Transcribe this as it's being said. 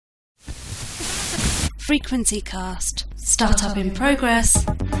Frequency Cast. Startup in progress.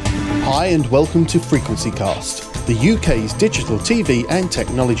 Hi and welcome to Frequency Cast, the UK's digital TV and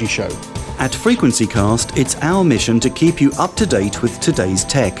technology show. At Frequency Cast, it's our mission to keep you up to date with today's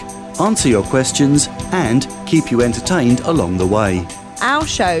tech, answer your questions, and keep you entertained along the way. Our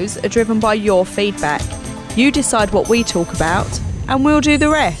shows are driven by your feedback. You decide what we talk about, and we'll do the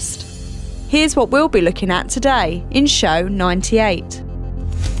rest. Here's what we'll be looking at today in show 98.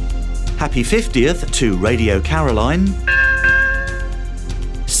 Happy 50th to Radio Caroline.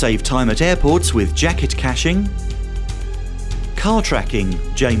 Save time at airports with jacket caching. Car tracking,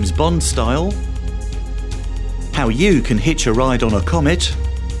 James Bond style. How you can hitch a ride on a Comet.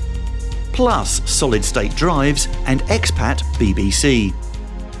 Plus solid-state drives and expat BBC.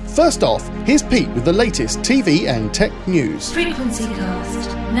 First off, here's Pete with the latest TV and tech news. Frequency Cast.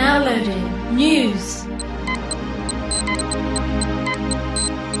 Now loading. News.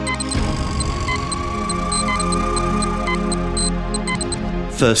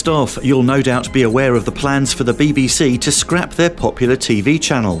 First off, you'll no doubt be aware of the plans for the BBC to scrap their popular TV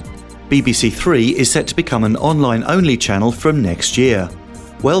channel. BBC Three is set to become an online-only channel from next year.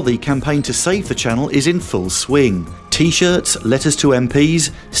 Well, the campaign to save the channel is in full swing. T-shirts, letters to MPs,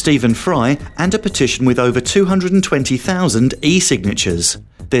 Stephen Fry, and a petition with over 220,000 e-signatures.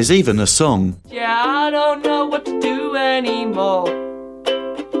 There's even a song. Yeah, I don't know what to do anymore.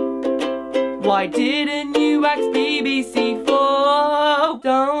 Why didn't you ask BBC for?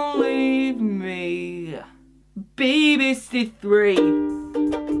 Don't leave me. BBC Three.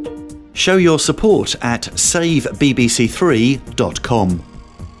 Show your support at savebbc3.com.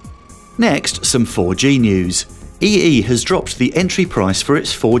 Next, some 4G news. EE has dropped the entry price for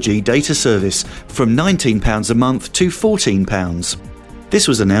its 4G data service from £19 a month to £14. This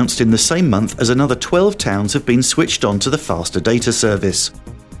was announced in the same month as another 12 towns have been switched on to the faster data service.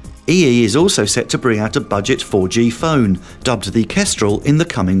 EE is also set to bring out a budget 4G phone, dubbed the Kestrel, in the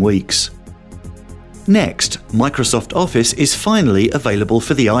coming weeks. Next, Microsoft Office is finally available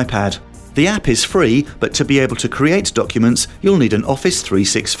for the iPad. The app is free, but to be able to create documents, you'll need an Office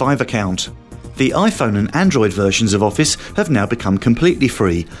 365 account. The iPhone and Android versions of Office have now become completely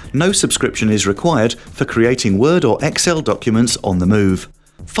free. No subscription is required for creating Word or Excel documents on the move.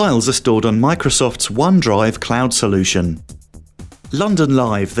 Files are stored on Microsoft's OneDrive cloud solution. London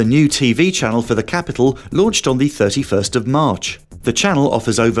Live, the new TV channel for the capital, launched on the 31st of March. The channel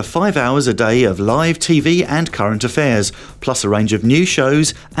offers over 5 hours a day of live TV and current affairs, plus a range of new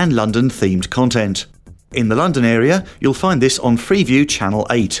shows and London-themed content. In the London area, you'll find this on Freeview Channel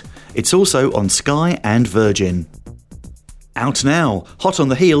 8. It's also on Sky and Virgin. Out now, hot on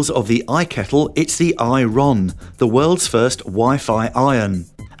the heels of the iKettle, it's the iRON, the world's first Wi-Fi iron.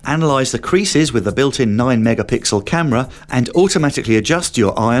 Analyse the creases with a built-in 9-megapixel camera and automatically adjust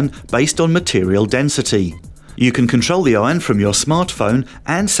your iron based on material density. You can control the iron from your smartphone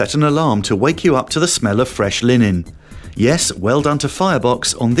and set an alarm to wake you up to the smell of fresh linen. Yes, well done to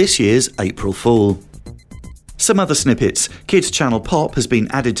Firebox on this year's April Fool. Some other snippets. Kids Channel Pop has been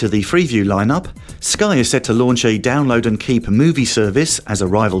added to the Freeview lineup. Sky is set to launch a download and keep movie service as a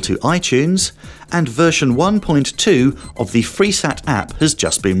rival to iTunes. And version 1.2 of the FreeSat app has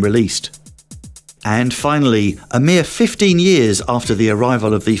just been released. And finally, a mere 15 years after the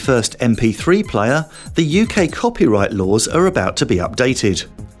arrival of the first MP3 player, the UK copyright laws are about to be updated.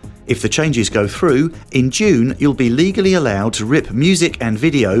 If the changes go through, in June you'll be legally allowed to rip music and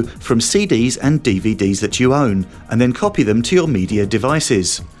video from CDs and DVDs that you own, and then copy them to your media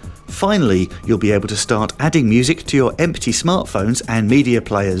devices. Finally, you'll be able to start adding music to your empty smartphones and media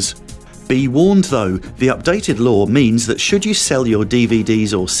players. Be warned though, the updated law means that should you sell your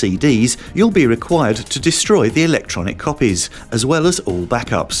DVDs or CDs, you'll be required to destroy the electronic copies, as well as all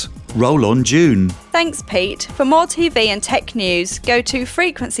backups. Roll on June. Thanks, Pete. For more TV and tech news, go to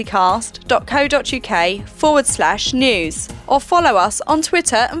frequencycast.co.uk/news or follow us on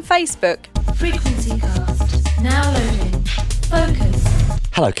Twitter and Facebook. Frequency Cast. Now loading. Focus.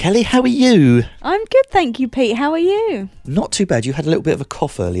 Hello Kelly, how are you? I'm good, thank you, Pete. How are you? Not too bad. You had a little bit of a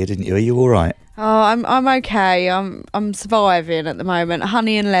cough earlier, didn't you? Are you all right? Oh, I'm okay. I'm surviving at the moment.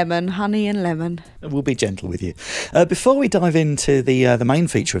 Honey and lemon. We'll be gentle with you. Before we dive into the main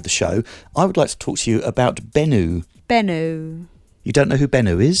feature of the show, I would like to talk to you about Bennu. Bennu. You don't know who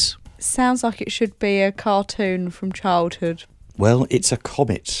Bennu is? Sounds like it should be a cartoon from childhood. Well, it's a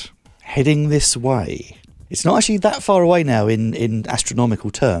comet heading this way. It's not actually that far away now in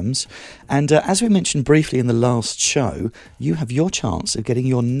astronomical terms. And as we mentioned briefly in the last show, you have your chance of getting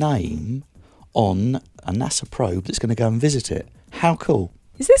your name on a NASA probe that's going to go and visit it. How cool.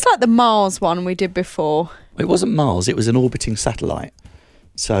 Is this like the Mars one we did before? It wasn't Mars, it was an orbiting satellite.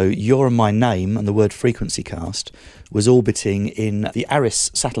 So You're in My Name and the word Frequency Cast was orbiting in the Aris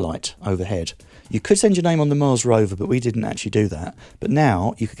satellite overhead. You could send your name on the Mars rover, but we didn't actually do that. But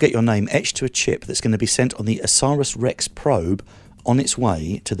now you could get your name etched to a chip that's going to be sent on the OSIRIS-REx probe on its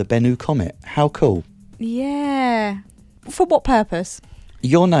way to the Bennu comet. How cool. Yeah. For what purpose?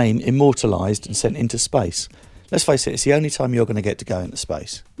 Your name immortalised and sent into space. Let's face it, it's the only time you're going to get to go into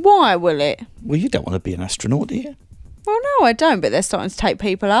space. Why will it? Well, you don't want to be an astronaut, do you? Well, no, I don't, but they're starting to take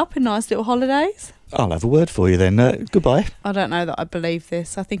people up in nice little holidays. I'll have a word for you then. Goodbye. I don't know that I believe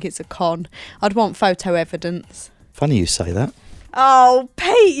this. I think it's a con. I'd want photo evidence. Funny you say that. Oh,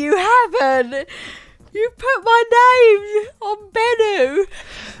 Pete, you haven't. You put my name on Bennu.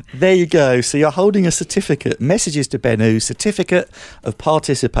 There you go. So you're holding a certificate. Messages to Bennu, certificate of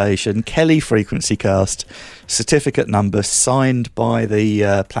participation, Kelly Frequency Cast, certificate number signed by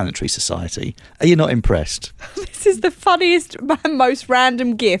the Planetary Society. Are you not impressed? This is the funniest and most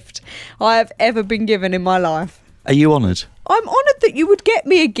random gift I have ever been given in my life. Are you honoured? I'm honoured that you would get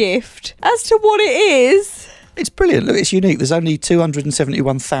me a gift. As to what it is... It's brilliant. Look, it's unique. There's only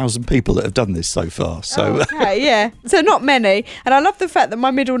 271,000 people that have done this so far. So okay, yeah. So not many. And I love the fact that my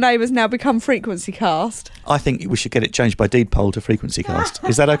middle name has now become Frequency Cast. I think we should get it changed by deed poll to Frequency Cast.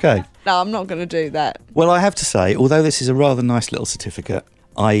 Is that okay? No, I'm not going to do that. Well, I have to say, although this is a rather nice little certificate,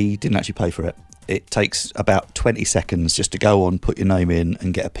 I didn't actually pay for it. It takes about 20 seconds just to go on, put your name in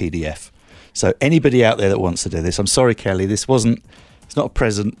and get a PDF. So anybody out there that wants to do this, I'm sorry, Kelly, it's not a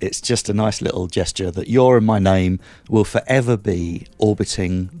present, it's just a nice little gesture that You're in My Name will forever be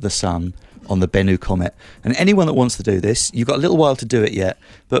orbiting the sun on the Bennu comet. And anyone that wants to do this, you've got a little while to do it yet,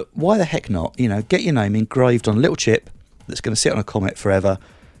 but why the heck not? You know, get your name engraved on a little chip that's going to sit on a comet forever.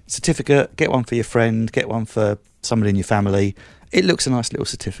 Certificate, get one for your friend, get one for somebody in your family. It looks a nice little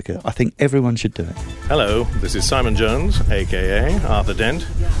certificate. I think everyone should do it. Hello, this is Simon Jones, a.k.a. Arthur Dent,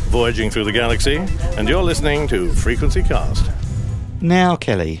 voyaging through the galaxy, and you're listening to Frequency Cast. Now,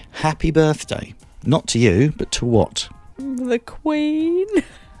 Kelly, happy birthday. Not to you, but to what? The Queen.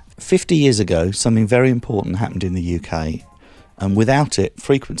 50 years ago, something very important happened in the UK, and without it,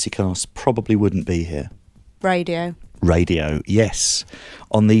 Frequency Cast probably wouldn't be here. Radio. Radio, yes.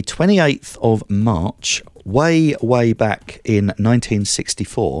 On the 28th of March, way back in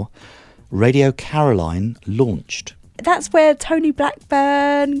 1964, Radio Caroline launched. That's where Tony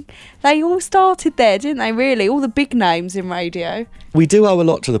Blackburn, they all started there, didn't they, really? All the big names in radio. We do owe a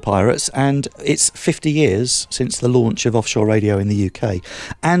lot to the Pirates, and it's 50 years since the launch of offshore radio in the UK.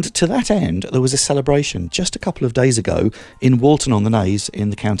 And to that end, there was a celebration just a couple of days ago in Walton-on-the-Naze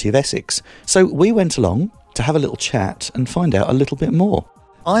in the county of Essex. So we went along to have a little chat and find out a little bit more.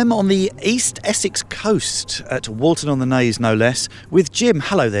 I'm on the East Essex coast at Walton-on-the-Naze, no less, with Jim.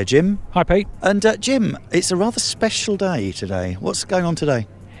 Hello there, Jim. Hi, Pete. And Jim, it's a rather special day today. What's going on today?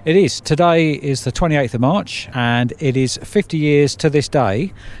 It is. Today is the 28th of March, and it is 50 years to this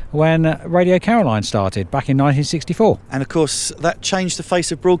day when Radio Caroline started back in 1964. And of course, that changed the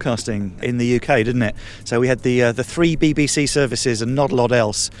face of broadcasting in the UK, didn't it? So we had the 3 BBC services and not a lot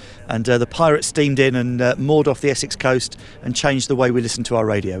else, and the Pirates steamed in and moored off the Essex coast and changed the way we listen to our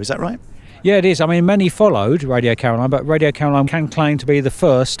radio. Is that right? Yeah, it is. I mean, many followed Radio Caroline, but Radio Caroline can claim to be the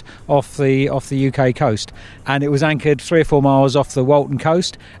first off the UK coast. And it was anchored 3 or 4 miles off the Walton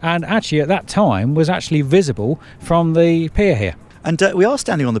coast, and actually at that time was actually visible from the pier here. And we are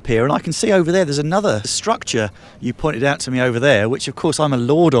standing on the pier, and I can see over there's another structure you pointed out to me over there, which of course I'm a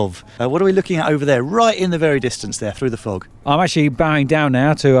lord of. What are we looking at over there, right in the very distance there, through the fog? I'm actually bowing down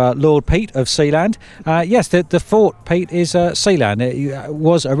now to Lord Pete of Sealand. Yes, the fort, Pete, is Sealand. It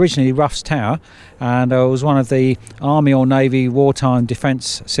was originally Ruff's Tower, and it was one of the Army or Navy wartime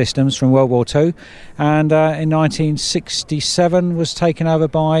defence systems from World War II. And in 1967 was taken over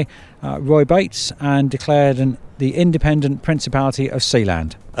by Roy Bates and declared the independent Principality of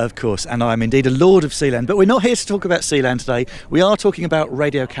Sealand. Of course, and I'm indeed a lord of Sealand, but we're not here to talk about Sealand today. We are talking about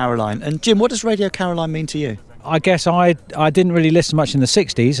Radio Caroline. And Jim, what does Radio Caroline mean to you? I guess I didn't really listen much in the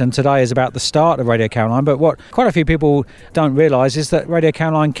 60s, and today is about the start of Radio Caroline, but what quite a few people don't realise is that Radio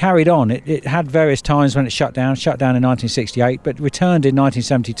Caroline carried on. It had various times when it shut down in 1968, but returned in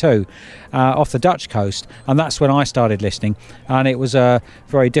 1972 off the Dutch coast, and that's when I started listening, and it was a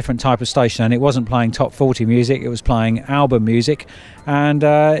very different type of station, and it wasn't playing top 40 music, it was playing album music, and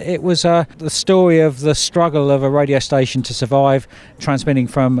it was the story of the struggle of a radio station to survive transmitting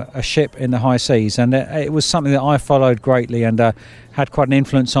from a ship in the high seas, and it was something something that I followed greatly and had quite an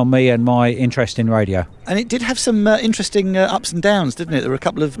influence on me and my interest in radio. And it did have some interesting ups and downs, didn't it? There were a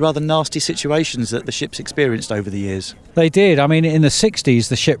couple of rather nasty situations that the ship's experienced over the years. They did. I mean, in the 60s,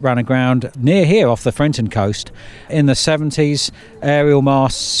 the ship ran aground near here off the Frinton coast. In the 70s, aerial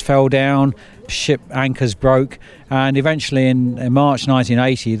masts fell down, ship anchors broke, and eventually in March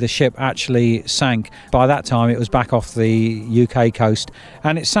 1980 the ship actually sank. By that time it was back off the UK coast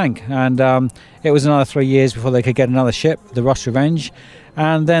and it sank, and it was another 3 years before they could get another ship, the Ross Revenge,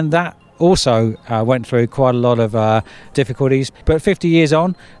 and then that also went through quite a lot of difficulties. But 50 years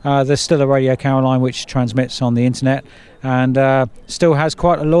on, there's still a Radio Caroline which transmits on the internet and still has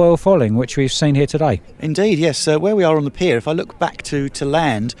quite a loyal following, which we've seen here today. Indeed, yes. Where we are on the pier, if I look back to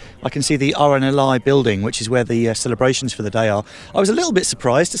land, I can see the RNLI building, which is where the celebrations for the day are. I was a little bit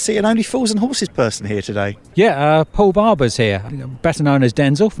surprised to see an Only Fools and Horses person here today. Yeah, Paul Barber's here, better known as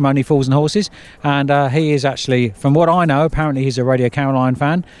Denzel from Only Fools and Horses, and he is actually, from what I know, apparently he's a Radio Caroline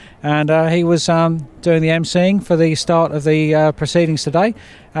fan, and he was doing the emceeing for the start of the proceedings today,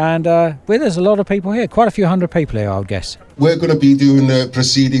 and there's a lot of people here, quite a few hundred people here, I would guess. We're going to be doing the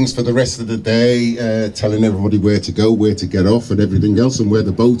proceedings for the rest of the day, telling everybody where to go, where to get off and everything else, and where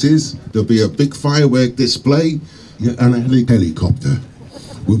the boat is. There'll be a big firework display and a helicopter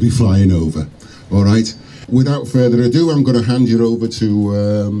will be flying over. All right. Without further ado, I'm going to hand you over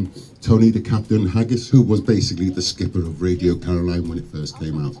to Tony, the Captain Haggis, who was basically the skipper of Radio Caroline when it first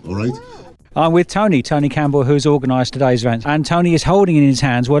came out. All right. I'm with Tony Campbell, who's organised today's event. And Tony is holding in his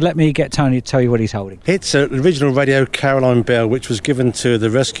hands, well, let me get Tony to tell you what he's holding. It's an original Radio Caroline bell, which was given to the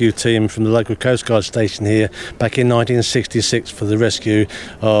rescue team from the local Coast Guard station here back in 1966 for the rescue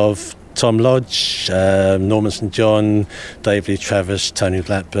of Tom Lodge, Norman St John, Dave Lee Travis, Tony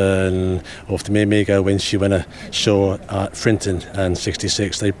Blackburn, off the Mimigo when she went ashore at Frinton in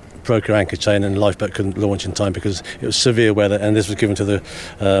 66. They broke her anchor chain and the lifeboat couldn't launch in time because it was severe weather, and this was given to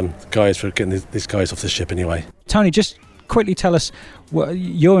the guys for getting these guys off the ship anyway. Tony, just quickly tell us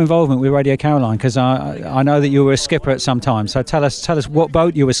your involvement with Radio Caroline, because I know that you were a skipper at some time, so tell us what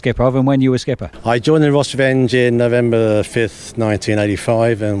boat you were skipper of and when you were skipper. I joined the Ross Revenge in November 5th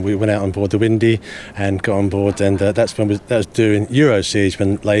 1985, and we went out on board the Windy and got on board, and that was doing Euro Siege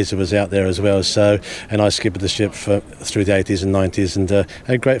when Laser was out there as well, and I skippered the ship through the 80s and 90s, and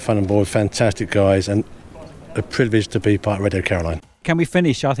had great fun on board, fantastic guys, and a privilege to be part of Radio Caroline. Can we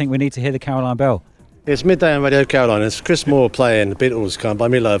finish? I think we need to hear the Caroline Bell. It's midday on Radio Caroline. It's Chris Moore playing The Beatles, Can't Buy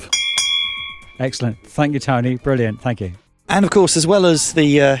Me Love. Excellent. Thank you, Tony. Brilliant. Thank you. And of course, as well as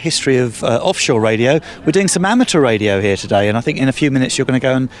the history of offshore radio, we're doing some amateur radio here today, and I think in a few minutes you're going to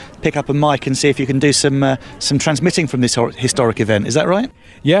go and pick up a mic and see if you can do some transmitting from this historic event. Is that right?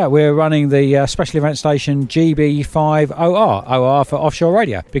 Yeah, we're running the special event station GB5OR, OR for offshore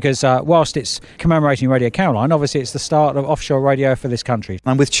radio, because whilst it's commemorating Radio Caroline, obviously it's the start of offshore radio for this country.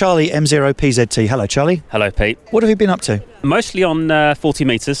 I'm with Charlie M0PZT. Hello, Charlie. Hello, Pete. What have you been up to? Mostly on 40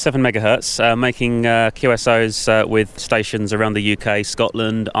 metres, 7 megahertz, making QSOs with stations around the UK,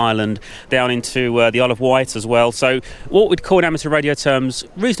 Scotland, Ireland, down into the Isle of Wight as well. So what we'd call in amateur radio terms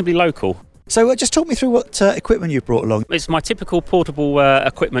reasonably local. So just talk me through what equipment you've brought along. It's my typical portable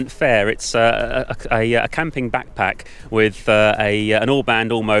equipment fare. It's a camping backpack with an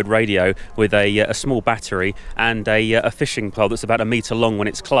all-band, all-mode radio with a small battery and a fishing pole that's about 1 metre long when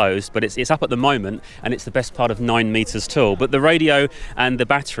it's closed, but it's up at the moment and it's the best part of 9 metres tall. But the radio and the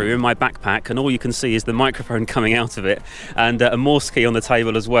battery are in my backpack, and all you can see is the microphone coming out of it and a Morse key on the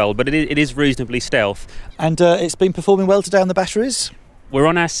table as well. But it is reasonably stealth. And it's been performing well today on the batteries? We're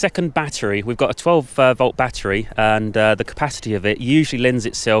on our second battery. We've got a 12-volt battery, and the capacity of it usually lends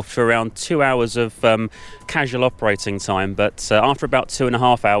itself to around 2 hours of casual operating time. But after about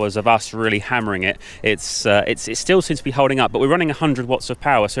 2.5 hours of us really hammering it, it still seems to be holding up. But we're running 100 watts of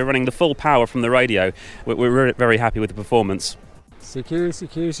power, so we're running the full power from the radio. We're very happy with the performance.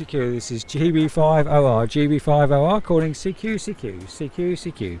 CQ. This is GB5OR. GB5OR calling CQ. Nice to get you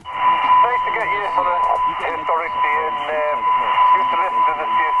for the historic day, and used to listen to the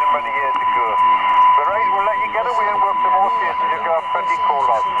station many years ago. But right, we'll let you get away and work some more stations. You've got plenty call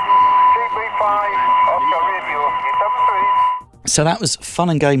out. GB5 Oscar Radio, 873. So that was fun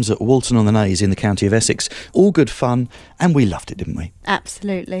and games at Walton on the Naze in the county of Essex. All good fun, and we loved it, didn't we?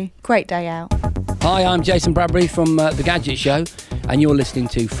 Absolutely. Great day out. Hi, I'm Jason Bradbury from The Gadget Show, and you're listening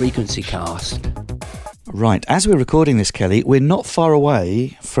to Frequency Cast. Right, as we're recording this, Kelly, we're not far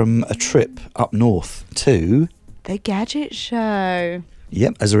away from a trip up north to... The Gadget Show.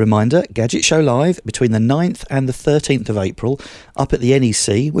 Yep, as a reminder, Gadget Show Live between the 9th and the 13th of April up at the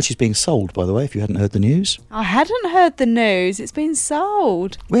NEC, which is being sold, by the way, if you hadn't heard the news. I hadn't heard the news. It's been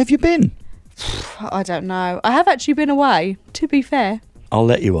sold. Where have you been? I don't know. I have actually been away, to be fair. I'll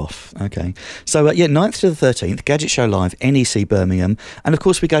let you off. Okay. So, 9th to the 13th, Gadget Show Live, NEC Birmingham. And, of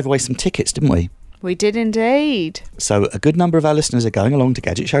course, we gave away some tickets, didn't we? We did indeed. So a good number of our listeners are going along to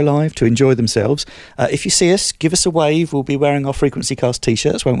Gadget Show Live to enjoy themselves. If you see us, give us a wave. We'll be wearing our Frequency Cast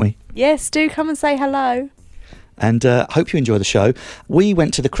T-shirts, won't we? Yes, do come and say hello. And hope you enjoy the show. We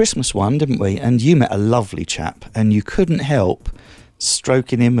went to the Christmas one, didn't we? And you met a lovely chap, and you couldn't help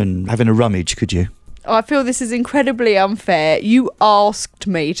stroking him and having a rummage, could you? I feel this is incredibly unfair. You asked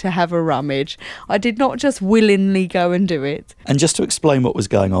me to have a rummage. I did not just willingly go and do it. And just to explain what was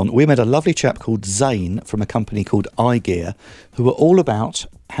going on, we met a lovely chap called Zane from a company called iGear, who were all about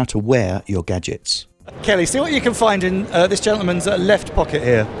how to wear your gadgets. Kelly, see what you can find in this gentleman's left pocket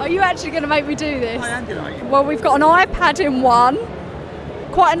here. Are you actually going to make me do this? I am going to make you. Well, we've got an iPad in one.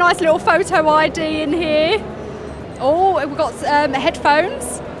 Quite a nice little photo ID in here. Oh, we've got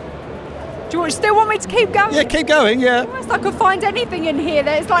headphones. Do you still want me to keep going? Yeah, keep going, yeah. I could find anything in here.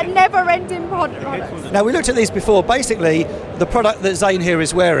 There's like never-ending products. Now, we looked at these before. Basically, the product that Zane here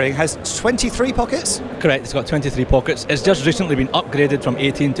is wearing has 23 pockets? Correct, it's got 23 pockets. It's just recently been upgraded from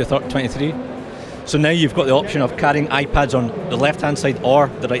 18 to 23. So now you've got the option of carrying iPads on the left-hand side or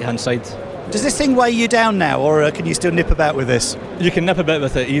the right-hand side. Does this thing weigh you down now, or can you still nip about with this? You can nip about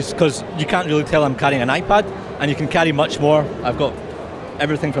with it ease, because you can't really tell I'm carrying an iPad, and you can carry much more. I've got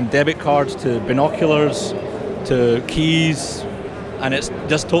everything from debit cards to binoculars to keys, and it's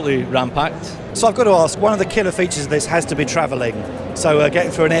just totally ram-packed. So I've got to ask, one of the killer features of this has to be travelling. So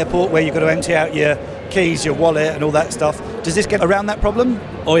getting through an airport where you've got to empty out your keys, your wallet and all that stuff. Does this get around that problem?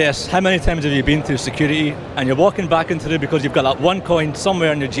 Oh yes, how many times have you been through security and you're walking back into it because you've got that one coin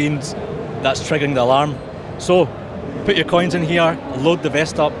somewhere in your jeans that's triggering the alarm? So put your coins in here, load the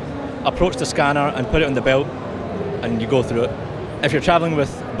vest up, approach the scanner and put it on the belt, and you go through it. If you're travelling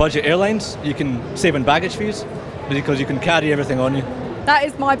with budget airlines, you can save on baggage fees because you can carry everything on you. That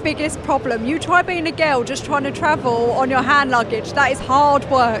is my biggest problem. You try being a girl just trying to travel on your hand luggage. That is hard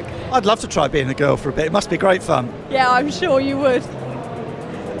work. I'd love to try being a girl for a bit. It must be great fun. Yeah, I'm sure you would.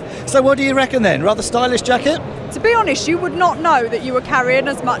 So what do you reckon then? Rather stylish jacket? To be honest, you would not know that you were carrying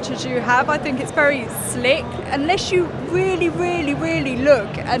as much as you have. I think it's very slick. Unless you really, really, really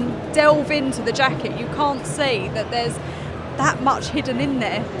look and delve into the jacket, you can't see that there's that much hidden in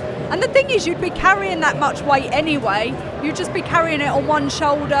there. And the thing is, you'd be carrying that much weight anyway. You'd just be carrying it on one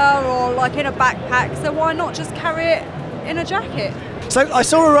shoulder or like in a backpack. So why not just carry it in a jacket? So I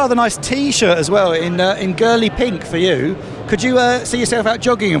saw a rather nice T-shirt as well in girly pink for you. Could you see yourself out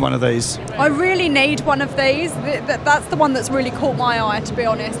jogging in one of these? I really need one of these. That's the one that's really caught my eye, to be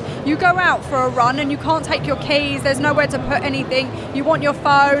honest. You go out for a run and you can't take your keys. There's nowhere to put anything. You want your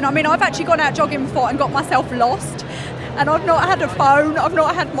phone. I mean, I've actually gone out jogging before and got myself lost. And I've not had a phone, I've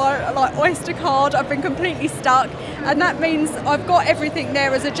not had my Oyster card, I've been completely stuck. And that means I've got everything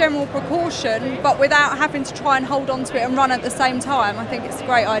there as a general precaution, but without having to try and hold on to it and run at the same time. I think it's a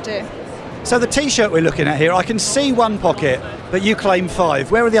great idea. So the T-shirt we're looking at here, I can see one pocket, but you claim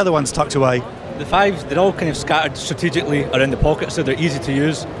 5. Where are the other ones tucked away? The 5, they're all kind of scattered strategically around the pocket, so they're easy to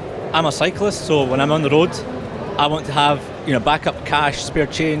use. I'm a cyclist, so when I'm on the road, I want to have backup cash, spare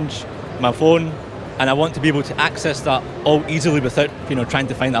change, my phone, and I want to be able to access that all easily without trying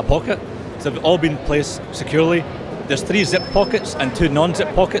to find that pocket. So they've all been placed securely. There's 3 zip pockets and 2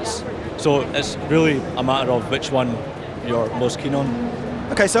 non-zip pockets, so it's really a matter of which one you're most keen on.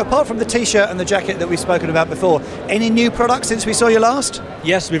 Okay, so apart from the T-shirt and the jacket that we've spoken about before, any new products since we saw you last?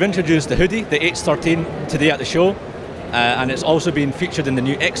 Yes, we've introduced the hoodie, the H13, today at the show, and it's also been featured in the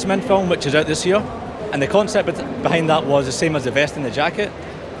new X-Men film, which is out this year. And the concept behind that was the same as the vest and the jacket,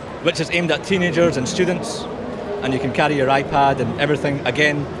 which is aimed at teenagers and students, and you can carry your iPad and everything,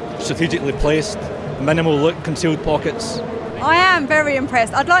 again, strategically placed, minimal look, concealed pockets. I am very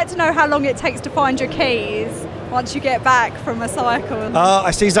impressed. I'd like to know how long it takes to find your keys once you get back from a cycle. I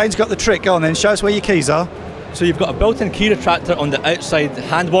see Zane's got the trick. Go on then, show us where your keys are. So you've got a built-in key retractor on the outside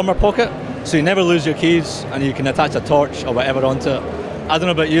hand warmer pocket, so you never lose your keys, and you can attach a torch or whatever onto it. I don't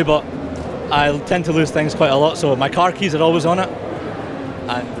know about you, but I tend to lose things quite a lot, so my car keys are always on it.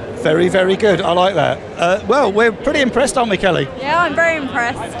 And very, very good. I like that. Well, we're pretty impressed, aren't we, Kelly? Yeah, I'm very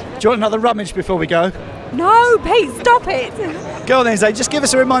impressed. Do you want another rummage before we go? No, Pete, stop it. Go on then, Zane. Just give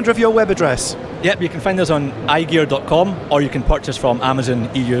us a reminder of your web address. Yep, you can find us on iGear.com, or you can purchase from Amazon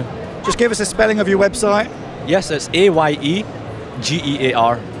EU. Just give us a spelling of your website. Yes, it's AYEGEAR.com.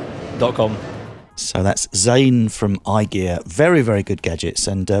 So that's Zane from iGear. Very, very good gadgets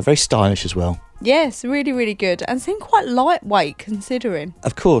and very stylish as well. Yes, really, really good. And seem quite lightweight considering.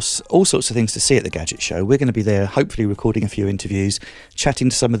 Of course, all sorts of things to see at the Gadget Show. We're going to be there, hopefully recording a few interviews, chatting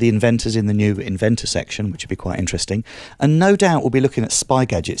to some of the inventors in the new Inventor section, which will be quite interesting. And no doubt we'll be looking at spy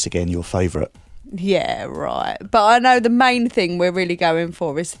gadgets again, your favourite. Yeah, right. But I know the main thing we're really going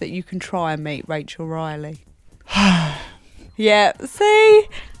for is that you can try and meet Rachel Riley. Yeah, see?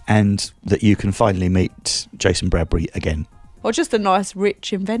 And that you can finally meet Jason Bradbury again. Or just a nice,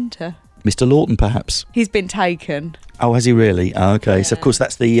 rich inventor. Mr. Lawton, perhaps? He's been taken. Oh, has he really? Oh, okay. Yeah. So, of course,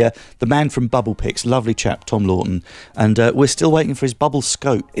 that's the man from Bubble Picks, lovely chap, Tom Lawton. And we're still waiting for his Bubble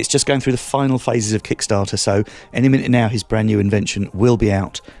Scope. It's just going through the final phases of Kickstarter, so any minute now his brand new invention will be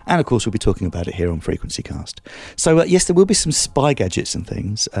out. And, of course, we'll be talking about it here on Frequency Cast. So, yes, there will be some spy gadgets and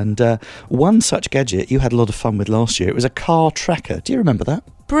things. And one such gadget you had a lot of fun with last year. It was a car tracker. Do you remember that?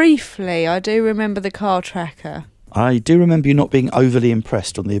 Briefly, I do remember the car tracker. I do remember you not being overly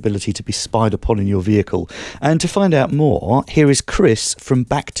impressed on the ability to be spied upon in your vehicle. And to find out more, here is Chris from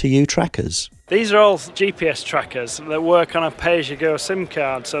Back to You Trackers. These are all GPS trackers that work on a pay-as-you-go SIM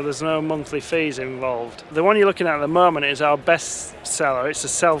card, so there's no monthly fees involved. The one you're looking at the moment is our best seller. It's a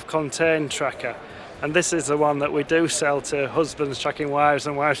self-contained tracker. And this is the one that we do sell to husbands tracking wives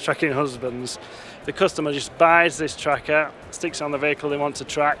and wives tracking husbands. The customer just buys this tracker, sticks it on the vehicle they want to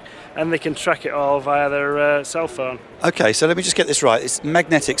track, and they can track it all via their cell phone. OK, so let me just get this right. It's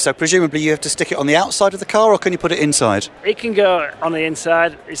magnetic, so presumably you have to stick it on the outside of the car, or can you put it inside? It can go on the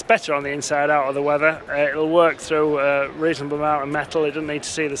inside. It's better on the inside out of the weather. It'll work through a reasonable amount of metal. It doesn't need to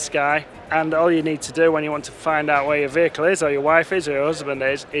see the sky. And all you need to do when you want to find out where your vehicle is, or your wife is, or your husband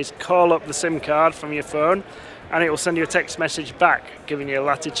is call up the SIM card from your phone, and it will send you a text message back, giving you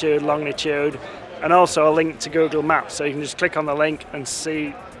latitude, longitude, and also a link to Google Maps, so you can just click on the link and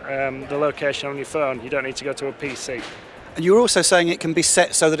see the location on your phone. You don't need to go to a PC. And you were also saying it can be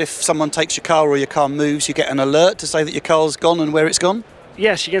set so that if someone takes your car or your car moves, you get an alert to say that your car's gone and where it's gone?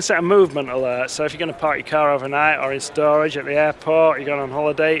 Yes, you can set a movement alert. So if you're going to park your car overnight or in storage at the airport, you're going on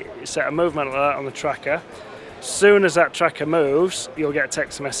holiday, you set a movement alert on the tracker. As soon as that tracker moves, you'll get a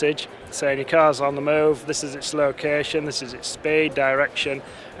text message saying your car's on the move, this is its location, this is its speed, direction,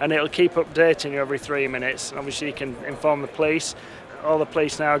 and it'll keep updating you every 3 minutes. Obviously you can inform the police. All the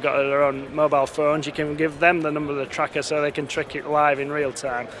police now got their own mobile phones. You can give them the number of the tracker so they can track it live in real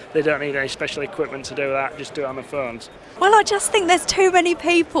time. They don't need any special equipment to do that, just do it on the phones. Well, I just think there's too many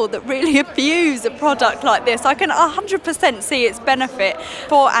people that really abuse a product like this. I can 100% see its benefit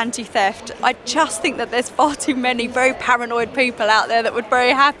for anti-theft. I just think that there's far too many very paranoid people out there that would very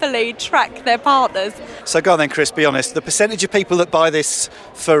happily track their partners. So go on then, Chris, be honest. The percentage of people that buy this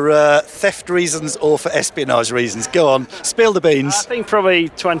for theft reasons or for espionage reasons, go on, spill the beans. I think probably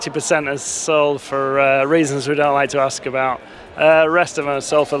 20% is sold for reasons we don't like to ask about. Rest of them are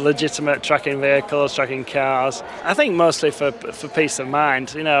sold for legitimate tracking vehicles, tracking cars. I think mostly for peace of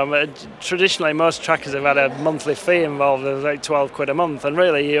mind. You know, traditionally most trackers have had a monthly fee involved of like 12 quid a month, and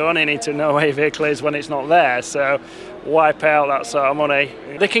really you only need to know where your vehicle is when it's not there. So why pay out that sort of money?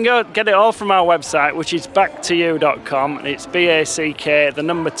 They can go get it all from our website, which is backtoyou.com. It's BACK, the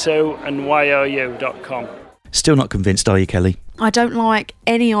number 2, and YOU.com. Still not convinced, are you, Kelly? I don't like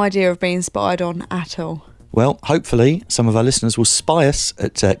any idea of being spied on at all. Well, hopefully some of our listeners will spy us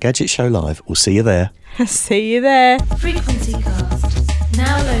at Gadget Show Live. We'll see you there. See you there. Frequency Cast.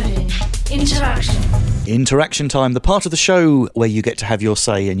 Now loading. Interaction. Interaction time, the part of the show where you get to have your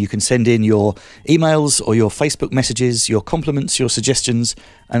say and you can send in your emails or your Facebook messages, your compliments, your suggestions,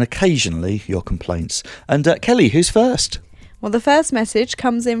 and occasionally your complaints. And Kelly, who's first? Well, the first message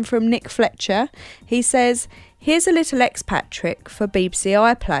comes in from Nick Fletcher. He says, here's a little expat trick for BBC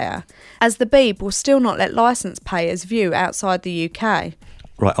iPlayer, as the Beeb will still not let licence payers view outside the UK.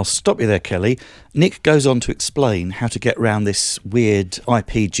 Right, I'll stop you there, Kelly. Nick goes on to explain how to get around this weird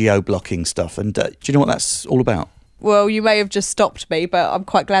IP geo-blocking stuff. And do you know what that's all about? Well, you may have just stopped me, but I'm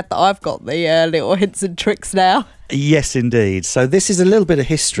quite glad that I've got the little hints and tricks now. Yes, indeed. So this is a little bit of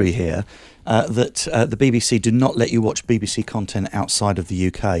history here. That the BBC do not let you watch BBC content outside of the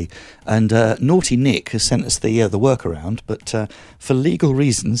UK. And Naughty Nick has sent us the workaround, but for legal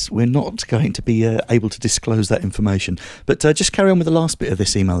reasons, we're not going to be able to disclose that information. But just carry on with the last bit of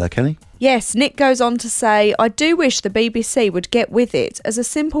this email there, Kelly. Yes, Nick goes on to say, I do wish the BBC would get with it, as a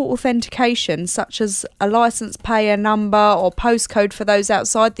simple authentication, such as a licence payer number or postcode for those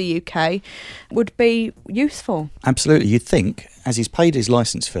outside the UK, would be useful. Absolutely. You'd think as he's paid his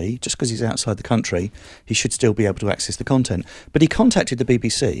licence fee, just because he's outside the country, he should still be able to access the content. But he contacted the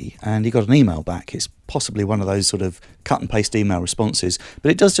BBC and he got an email back. It's possibly one of those sort of cut and paste email responses,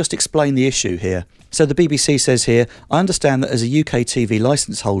 but it does just explain the issue here. So the BBC says here, I understand that as a UK TV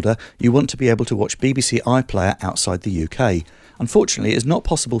licence holder, you want to be able to watch BBC iPlayer outside the UK. Unfortunately, it is not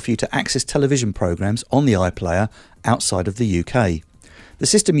possible for you to access television programmes on the iPlayer outside of the UK. The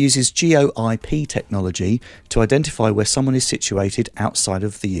system uses GeoIP technology to identify where someone is situated outside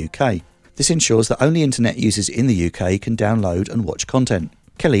of the UK. This ensures that only internet users in the UK can download and watch content.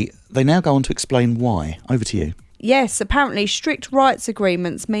 Kelly, they now go on to explain why. Over to you. Yes, apparently strict rights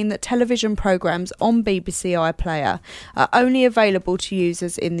agreements mean that television programmes on BBC iPlayer are only available to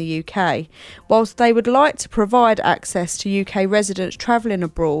users in the UK. Whilst they would like to provide access to UK residents travelling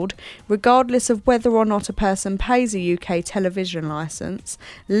abroad, regardless of whether or not a person pays a UK television licence,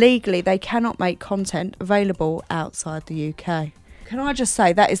 legally they cannot make content available outside the UK. Can I just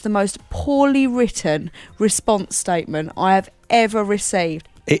say that is the most poorly written response statement I have ever received.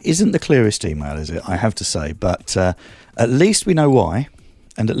 It isn't the clearest email, is it? I have to say, but at least we know why,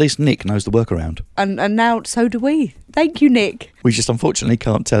 and at least Nick knows the workaround. And now so do we. Thank you, Nick. We just unfortunately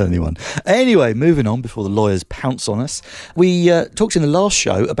can't tell anyone. Anyway, moving on before the lawyers pounce on us. We talked in the last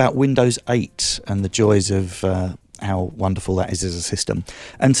show about Windows 8 and the joys of how wonderful that is as a system,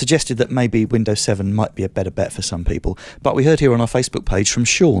 and suggested that maybe Windows 7 might be a better bet for some people. But we heard here on our Facebook page from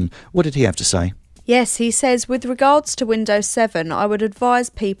Sean. What did he have to say? Yes, he says, with regards to Windows 7, I would advise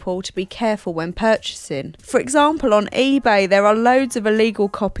people to be careful when purchasing. For example, on eBay, there are loads of illegal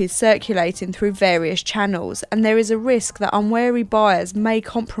copies circulating through various channels, and there is a risk that unwary buyers may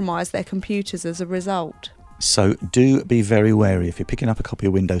compromise their computers as a result. So do be very wary if you're picking up a copy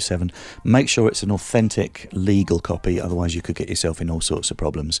of Windows 7. Make sure it's an authentic, legal copy, otherwise you could get yourself in all sorts of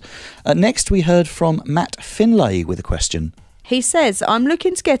problems. Next, we heard from Matt Finlay with a question. He says, I'm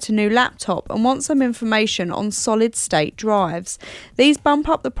looking to get a new laptop and want some information on solid-state drives. These bump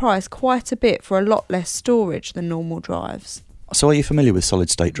up the price quite a bit for a lot less storage than normal drives. So are you familiar with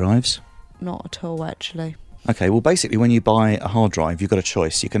solid-state drives? Not at all, actually. Okay, well basically when you buy a hard drive, you've got a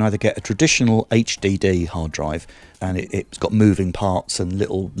choice. You can either get a traditional HDD hard drive, and it's got moving parts and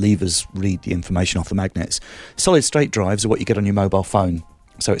little levers read the information off the magnets. Solid-state drives are what you get on your mobile phone.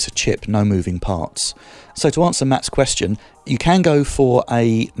 So it's a chip, no moving parts. So to answer Matt's question, you can go for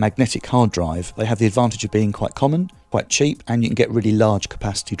a magnetic hard drive. They have the advantage of being quite common, quite cheap, and you can get really large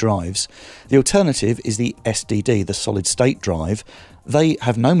capacity drives. The alternative is the SDD, the solid state drive. They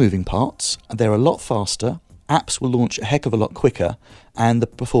have no moving parts, they're a lot faster, apps will launch a heck of a lot quicker, and the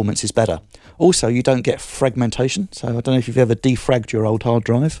performance is better. Also, you don't get fragmentation, so I don't know if you've ever defragged your old hard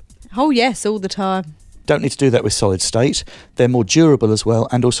drive. Oh yes, all the time. Don't need to do that with solid state. They're more durable as well,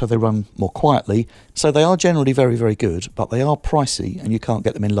 and also they run more quietly. So they are generally very, very good, but they are pricey and you can't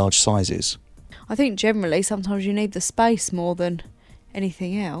get them in large sizes. I think generally sometimes you need the space more than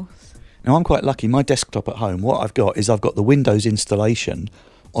anything else. Now I'm quite lucky. My desktop at home, what I've got is I've got the Windows installation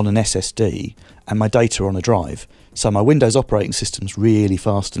on an SSD and my data on a drive. So my Windows operating system's really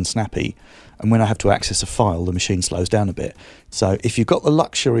fast and snappy, and when I have to access a file, the machine slows down a bit. So if you've got the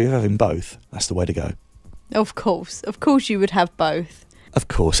luxury of having both, that's the way to go. Of course you would have both. Of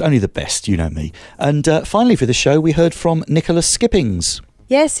course, only the best, you know me. And finally for the show, we heard from Nicholas Skippings.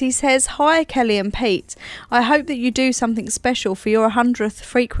 Yes, he says, hi Kelly and Pete. I hope that you do something special for your 100th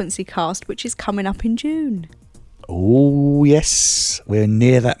Frequency Cast, which is coming up in June. Oh, yes. We're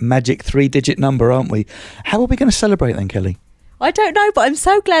near that magic 3-digit number, aren't we? How are we going to celebrate then, Kelly? I don't know, but I'm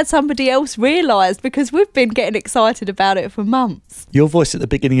so glad somebody else realised, because we've been getting excited about it for months. Your voice at the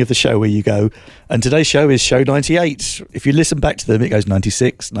beginning of the show where you go, and today's show is show 98. If you listen back to them, it goes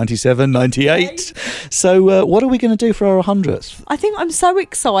 96, 97, 98. So what are we going to do for our 100th? I think I'm so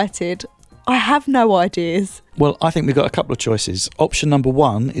excited. I have no ideas. Well, I think we've got a couple of choices. Option number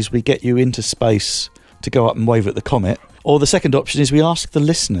 1 is we get you into space to go up and wave at the comet. Or the second option is we ask the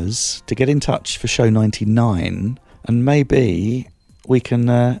listeners to get in touch for show 99, and maybe we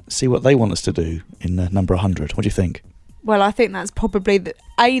can see what they want us to do in number 100. What do you think? Well, I think that's probably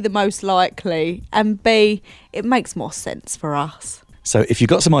the most likely, and B, it makes more sense for us. So if you've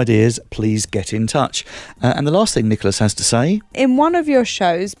got some ideas, please get in touch. And the last thing Nicholas has to say... In one of your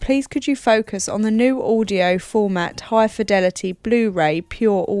shows, please could you focus on the new audio format, High Fidelity Blu-ray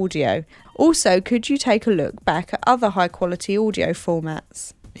Pure Audio. Also, could you take a look back at other high-quality audio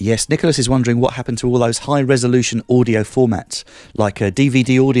formats? Yes, Nicholas is wondering what happened to all those high-resolution audio formats, like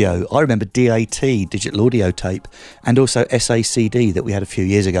DVD audio. I remember DAT, digital audio tape, and also SACD that we had a few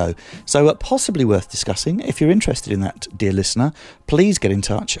years ago. So possibly worth discussing. If you're interested in that, dear listener, please get in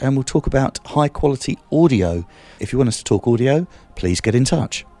touch and we'll talk about high-quality audio. If you want us to talk audio, please get in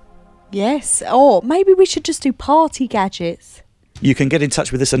touch. Yes, or maybe we should just do party gadgets. You can get in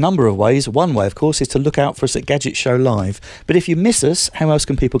touch with us a number of ways. One way, of course, is to look out for us at Gadget Show Live. But if you miss us, how else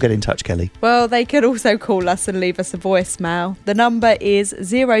can people get in touch, Kelly? Well, they could also call us and leave us a voicemail. The number is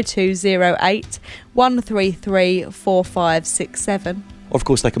 0208 133 4567. Or, of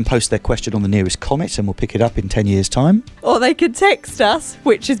course, they can post their question on the nearest Comet and we'll pick it up in 10 years' time. Or they could text us,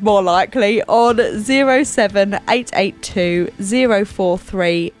 which is more likely, on 07882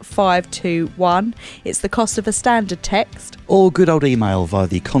 043 521. It's the cost of a standard text. Or good old email via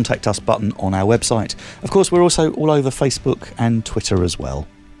the Contact Us button on our website. Of course, we're also all over Facebook and Twitter as well.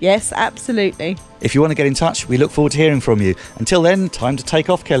 Yes, absolutely. If you want to get in touch, we look forward to hearing from you. Until then, time to take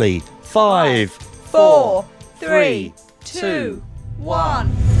off, Kelly. 5, 4, 3, 2,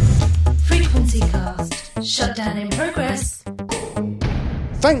 1. Frequency Cast. Shutdown in progress.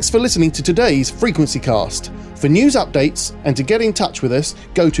 Thanks for listening to today's Frequency Cast. For news updates and to get in touch with us,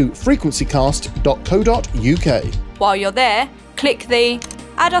 go to frequencycast.co.uk. While you're there, click the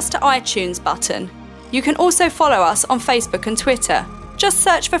Add Us to iTunes button. You can also follow us on Facebook and Twitter. Just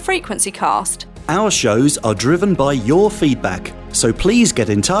search for Frequency Cast. Our shows are driven by your feedback, so please get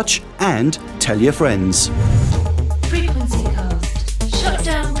in touch and tell your friends.